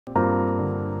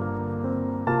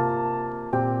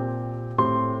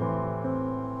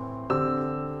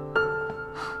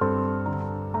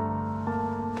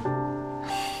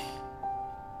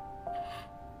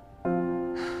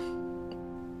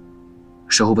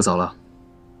时候不早了，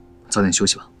早点休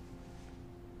息吧。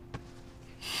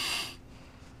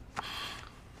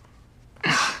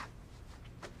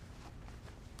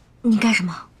你干什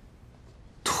么？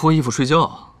脱衣服睡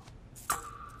觉。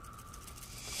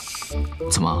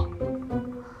怎么？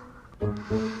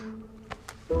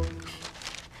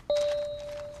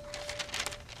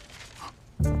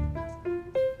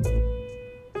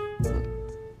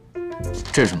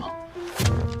这是什么？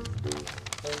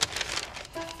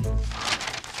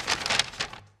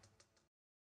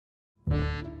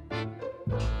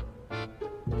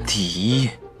第一，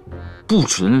不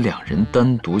准两人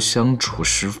单独相处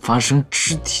时发生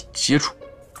肢体接触。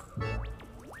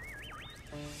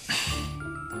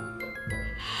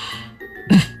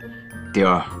第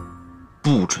二，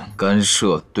不准干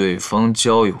涉对方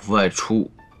交友外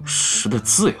出时的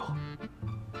自由。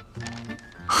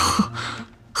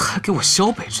还给我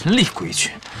萧北辰立规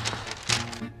矩。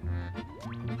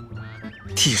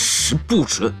第10，不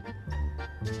准。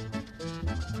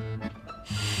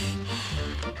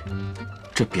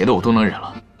这别的我都能忍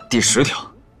了。第10条，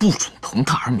不准同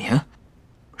榻而眠。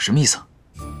什么意思啊？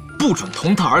不准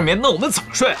同榻而眠，那我们怎么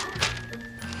睡啊？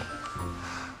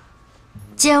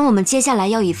既然我们接下来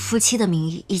要以夫妻的名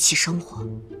义一起生活，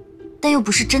但又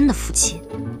不是真的夫妻，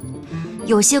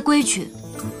有些规矩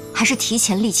还是提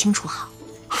前立清楚好。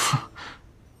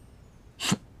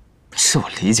这我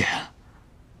理解，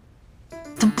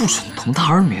但不准同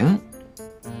榻而眠，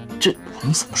这我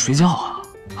们怎么睡觉啊？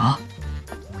啊？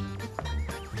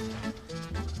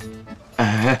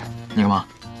哎，你干嘛？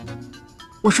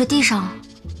我睡地上。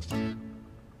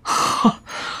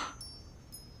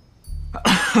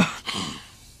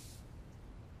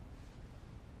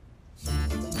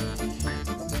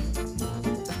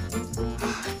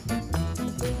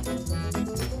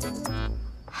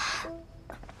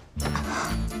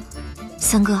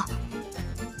三哥，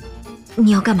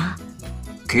你要干嘛？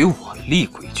给我立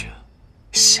规矩，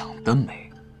想得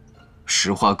美！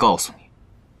实话告诉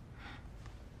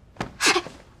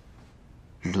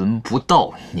你，轮不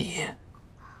到你。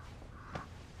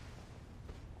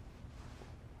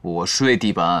我睡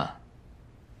地板。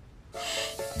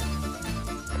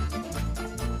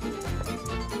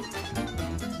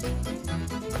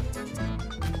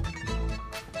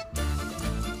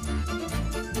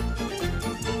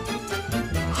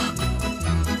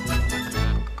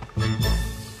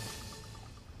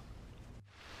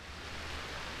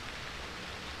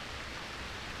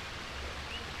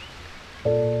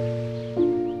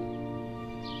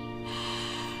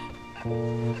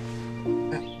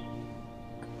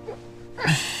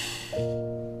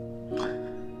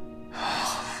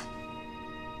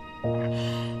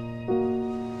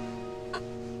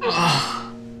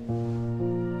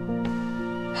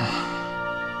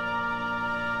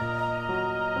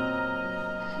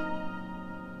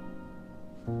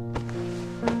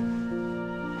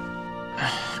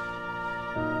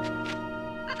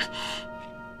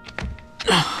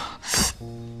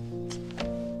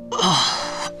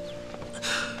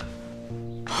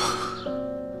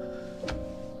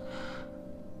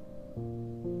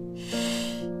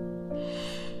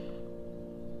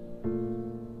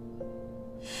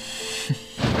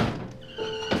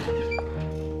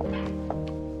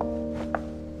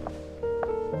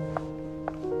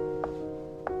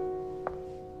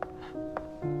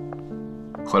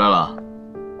回来了。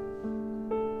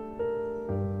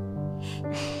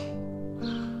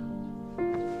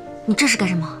你这是干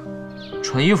什么？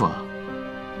穿衣服啊，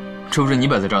这不是你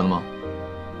摆在这儿的吗？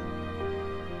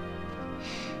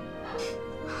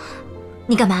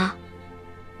你干嘛？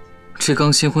这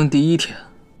刚新婚第1天，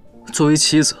作为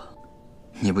妻子，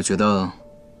你不觉得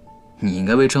你应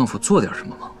该为丈夫做点什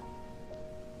么吗？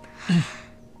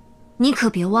你可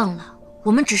别忘了，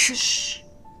我们只是……嘘。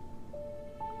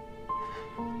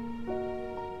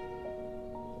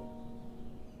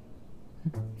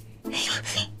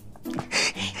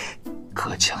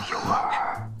隔墙有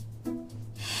耳，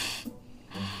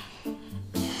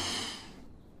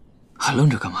还愣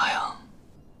着干嘛呀？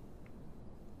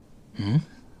嗯？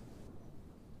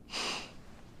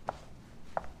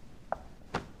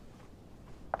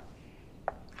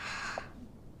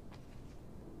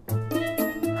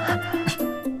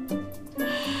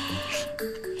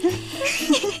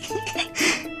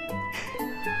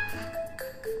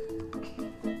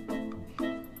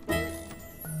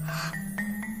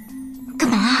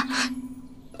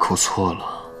扣错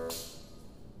了。